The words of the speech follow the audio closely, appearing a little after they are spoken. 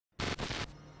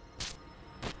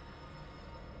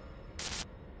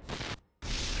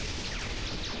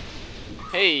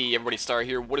Hey everybody, Star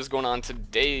here. What is going on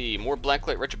today? More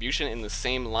Blacklight Retribution in the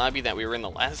same lobby that we were in the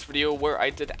last video where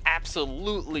I did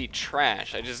absolutely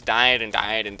trash. I just died and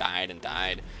died and died and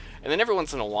died. And then every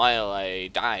once in a while I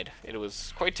died. It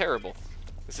was quite terrible.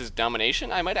 This is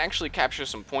domination. I might actually capture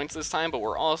some points this time, but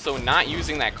we're also not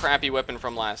using that crappy weapon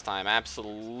from last time.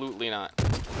 Absolutely not.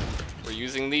 We're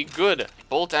using the good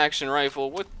bolt-action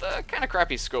rifle with the kind of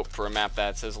crappy scope for a map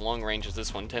that's as long range as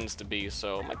this one tends to be,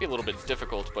 so it might be a little bit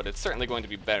difficult, but it's certainly going to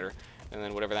be better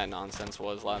than whatever that nonsense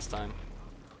was last time.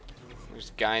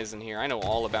 There's guys in here. I know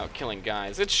all about killing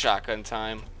guys. It's shotgun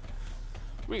time.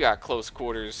 We got close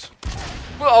quarters.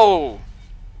 Whoa!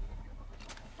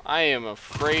 I am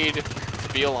afraid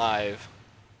to be alive.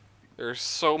 There's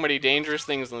so many dangerous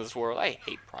things in this world. I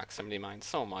hate proximity mines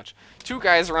so much. Two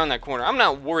guys around that corner. I'm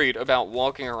not worried about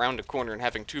walking around a corner and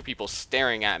having two people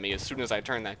staring at me as soon as I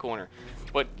turn that corner.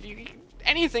 But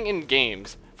anything in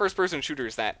games, first-person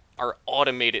shooters that are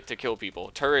automated to kill people.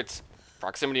 Turrets,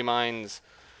 proximity mines,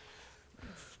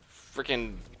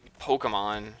 freaking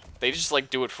Pokemon. They just like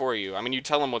do it for you. I mean, you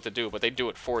tell them what to do, but they do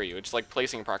it for you. It's like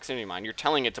placing a proximity mine. You're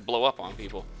telling it to blow up on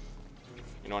people.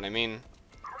 You know what I mean?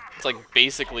 It's like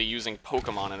basically using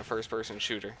Pokemon in a first-person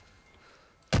shooter.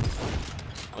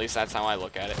 At least that's how I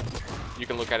look at it. You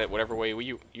can look at it whatever way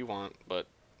you want, but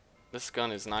this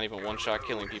gun is not even one-shot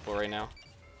killing people right now.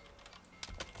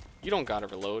 You don't gotta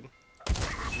reload.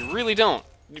 You really don't.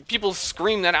 People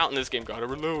scream that out in this game, gotta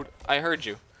reload. I heard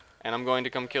you, and I'm going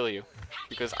to come kill you.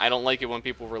 Because I don't like it when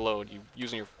people reload. You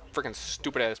using your freaking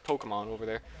stupid-ass Pokemon over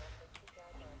there.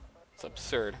 It's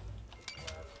absurd.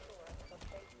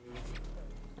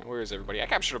 Where is everybody? I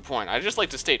captured a point. I'd just like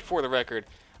to state for the record,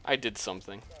 I did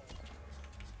something.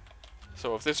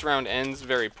 So if this round ends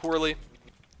very poorly,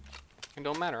 it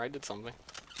don't matter, I did something.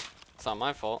 It's not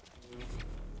my fault.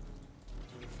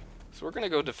 So we're gonna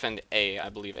go defend A, I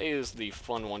believe. A is the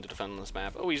fun one to defend on this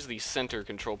map. Always the center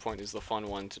control point is the fun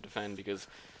one to defend because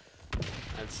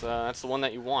that's the one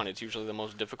that you want. It's usually the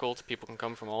most difficult. People can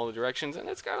come from all the directions, and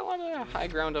it's got a lot of high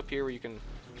ground up here where you can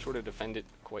sort of defend it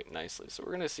quite nicely. So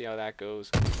we're gonna see how that goes.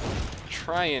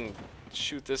 Try and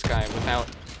shoot this guy without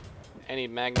any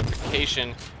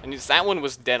magnification, and that one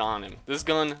was dead on him. This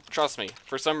gun, trust me,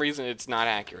 for some reason it's not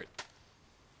accurate.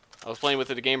 I was playing with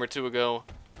it a game or two ago.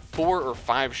 4 or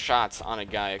 5 shots on a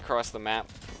guy across the map.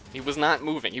 He was not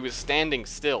moving. He was standing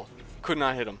still. Could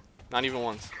not hit him. Not even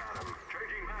once.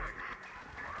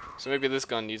 So maybe this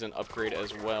gun needs an upgrade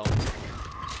as well.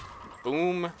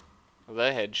 Boom.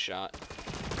 The headshot.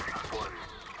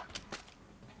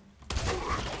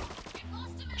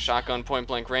 Shotgun point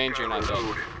blank range, you're not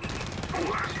dead.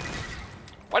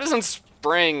 Why doesn't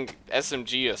spraying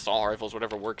SMG assault rifles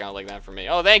whatever work out like that for me?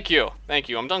 Oh, thank you. Thank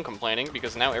you. I'm done complaining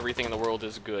because now everything in the world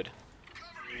is good.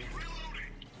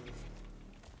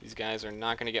 These guys are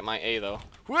not going to get my A though.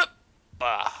 Whoop!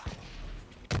 Ah.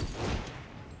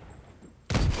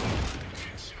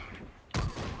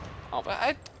 Oh,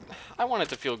 but I wanted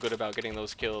to feel good about getting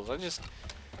those kills.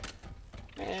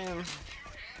 Man,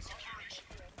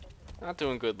 not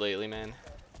doing good lately, man.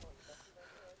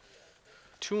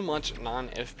 Too much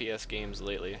non-FPS games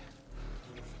lately.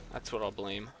 That's what I'll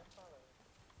blame.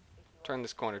 Turn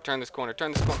this corner, turn this corner,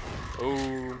 turn this corner.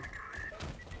 Oh.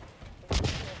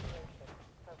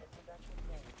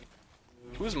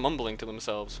 Who's mumbling to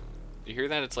themselves? Do you hear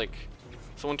that? It's like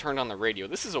someone turned on the radio.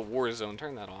 This is a war zone.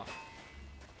 Turn that off.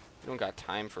 You don't got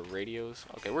time for radios.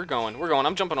 Okay, we're going. We're going.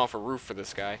 I'm jumping off a roof for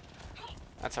this guy.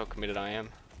 That's how committed I am.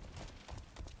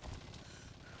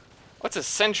 What's a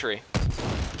sentry?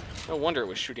 No wonder it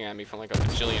was shooting at me from like a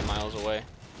bajillion miles away.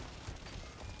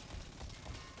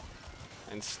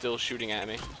 And still shooting at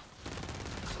me.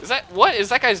 Is that... What? Is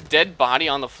that guy's dead body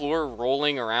on the floor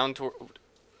rolling around toward...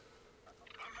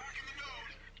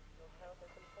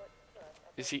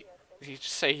 Did he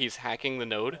just say he's hacking the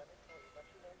node?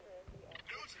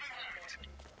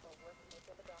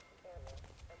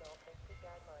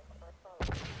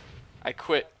 I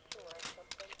quit.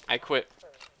 I quit.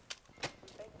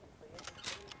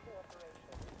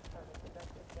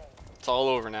 It's all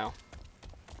over now.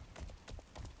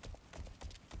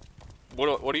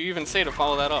 What do you even say to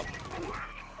follow that up?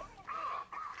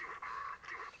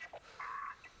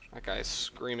 That guy's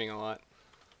screaming a lot.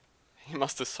 He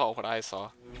must have saw what I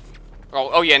saw.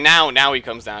 Oh yeah, now he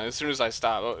comes down. As soon as I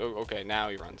stop. Okay, now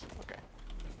he runs. Okay.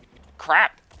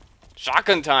 Crap!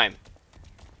 Shotgun time!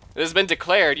 It has been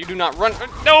declared. You do not run.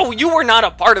 No, you were not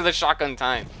a part of the shotgun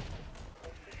time.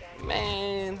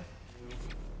 Man.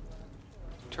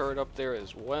 Turret up there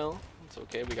as well. It's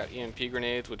okay. We got EMP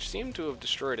grenades, which seem to have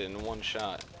destroyed it in one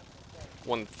shot.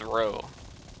 One throw.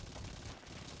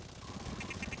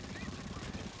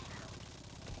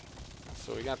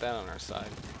 So we got that on our side.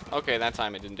 Okay, that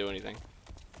time it didn't do anything.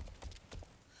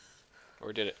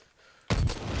 Or did it?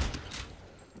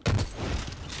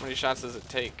 How many shots does it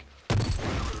take?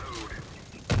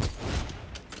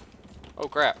 Oh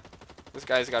crap. This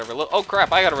guy's gotta reload. Oh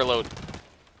crap, I gotta reload.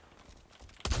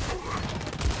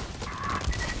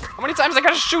 How many times I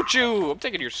gotta shoot you? I'm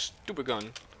taking your stupid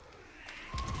gun.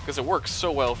 Because it works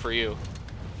so well for you.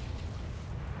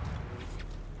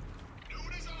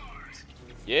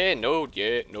 Yeah, node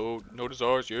is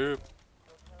ours, yeah.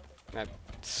 That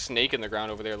snake in the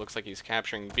ground over there looks like he's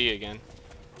capturing B again.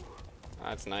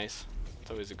 That's nice.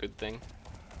 It's always a good thing.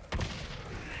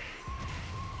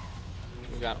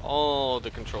 We got all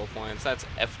the control points. That's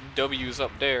FW's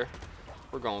up there.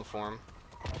 We're going for him.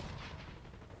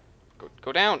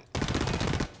 Go down.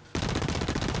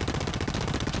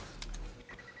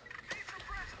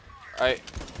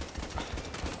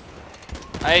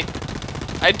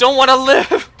 I don't want to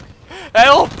live.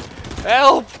 Help!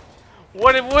 Help!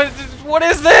 What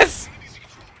is this?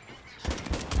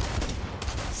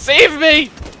 Save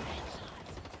me!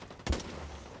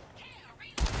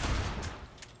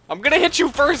 I'm gonna hit you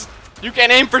first. You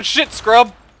can't aim for shit,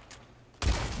 scrub.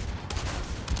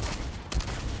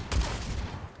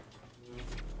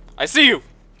 I see you.